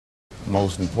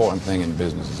most important thing in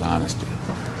business is honesty,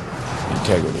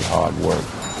 integrity, hard work,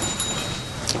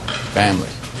 family.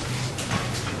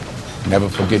 Never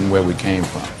forgetting where we came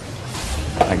from.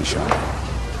 Thank you, Sean.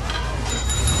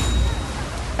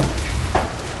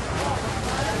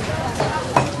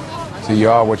 See, you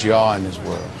are what you are in this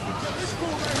world.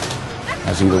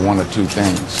 That's either one or two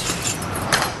things.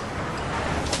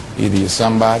 Either you're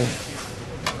somebody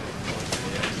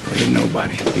or you're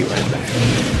nobody. Be right back.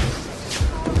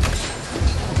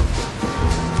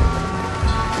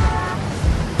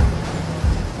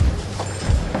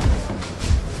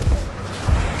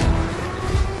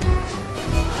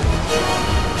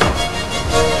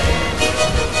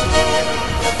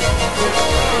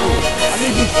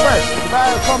 If I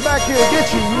come back here and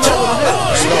get you, you know what it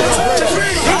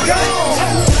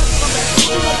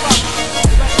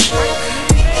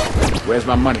is. Where's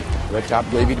my money? Red Top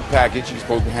gave you the package. You're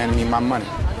supposed to be handing me my money.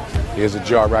 Here's a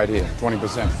jar right here,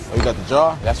 20%. Oh, you got the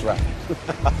jar? That's right. Get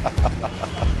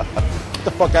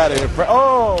the fuck out of here, Frank.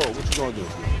 Oh, what you gonna do?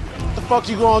 What the fuck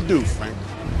you gonna do, Frank?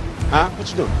 Huh? What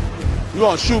you doing? You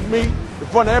gonna shoot me in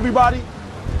front of everybody?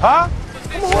 Huh?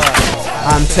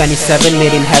 I'm 27,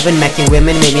 made in heaven, making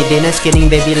women, made me dinner,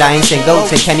 skinning baby lions and goats,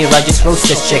 and Kenny Rogers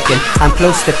roasters chicken. I'm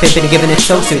close to pimping, giving it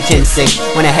soul to ginseng.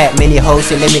 When I had many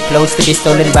hoes, it let me close to be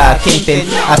stolen by a kingpin.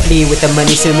 I flee with the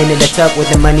money, swimming in the tub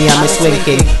with the money, I'm a swing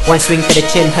king. One swing to the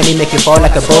chin, honey, make you fall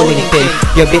like a bowling pin.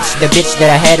 Your bitch, the bitch that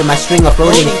I had in my string of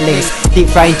rolling flings. Deep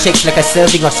frying chicks like a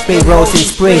serving of spring rolls in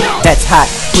spring. That's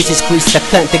hot, which is squeeze the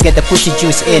cunt to get the pussy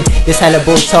juice in. This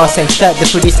hellebore toss and cut the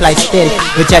pretty slice thin.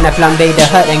 Vagina flambe the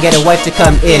hut and get a wife to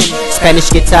come in.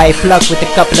 Spanish guitar I pluck with a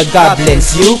couple of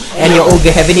goblins. You and your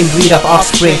ogre have any breed of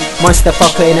offspring. Monster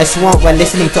fucker in a swamp while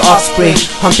listening to Offspring.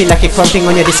 Humping like you're crumping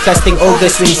on your disgusting ogre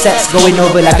swing sets. Going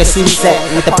over like a swing set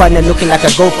with a partner looking like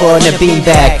a GoPro on a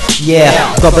beanbag. Yeah,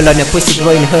 gobble on a pussy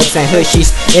growing herbs and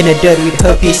Hershey's. In a dirt with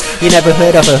herpes. You never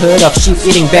heard of a herd of sheep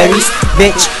eating berries?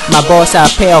 Bitch, my boss are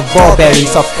a pair of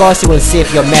ballberries. Of course it will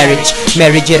save your marriage.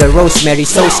 Marriage at a rosemary,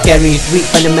 so scary. Weak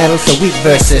fundamentals or weak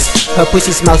verses. Her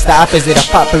pussy smells the opposite of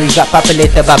potpourri. Got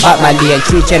populated by Bob Marley and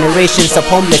 3 generations of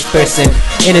homeless person.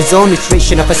 In a zone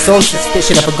restriction of a soul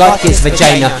suspicion of a god kid's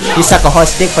vagina. You suck a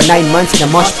horse dick for 9 months in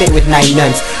a mosh pit with 9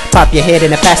 nuns. Pop your head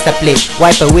in a pasta plate,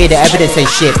 wipe away the evidence and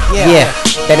shit. Yeah,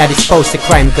 then I dispose the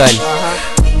crime gun.